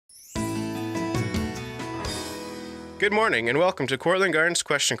Good morning and welcome to Courtland Gardens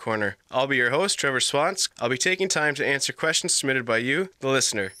Question Corner. I'll be your host, Trevor Swance. I'll be taking time to answer questions submitted by you, the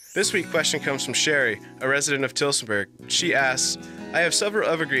listener. This week's question comes from Sherry, a resident of Tillsonburg. She asks, I have several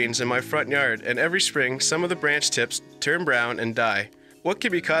evergreens in my front yard and every spring some of the branch tips turn brown and die. What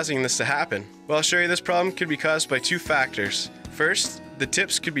could be causing this to happen? Well, Sherry, this problem could be caused by two factors. First, the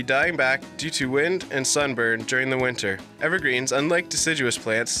tips could be dying back due to wind and sunburn during the winter. Evergreens, unlike deciduous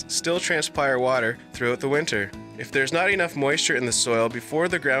plants, still transpire water throughout the winter. If there's not enough moisture in the soil before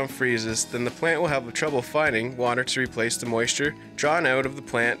the ground freezes, then the plant will have trouble finding water to replace the moisture drawn out of the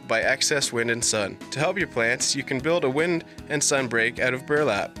plant by excess wind and sun. To help your plants, you can build a wind and sun break out of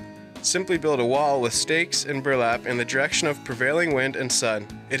burlap. Simply build a wall with stakes and burlap in the direction of prevailing wind and sun.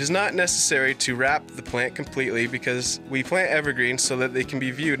 It is not necessary to wrap the plant completely because we plant evergreens so that they can be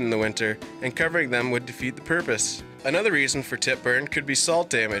viewed in the winter, and covering them would defeat the purpose. Another reason for tip burn could be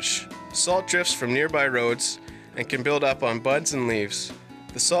salt damage. Salt drifts from nearby roads and can build up on buds and leaves.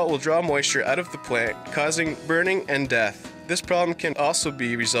 The salt will draw moisture out of the plant, causing burning and death. This problem can also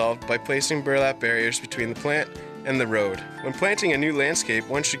be resolved by placing burlap barriers between the plant and the road. When planting a new landscape,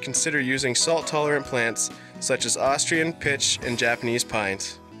 one should consider using salt-tolerant plants such as Austrian, pitch, and Japanese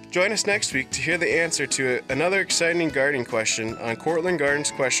pines. Join us next week to hear the answer to another exciting gardening question on Courtland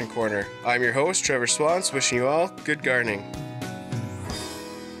Gardens Question Corner. I'm your host, Trevor Swance, wishing you all good gardening.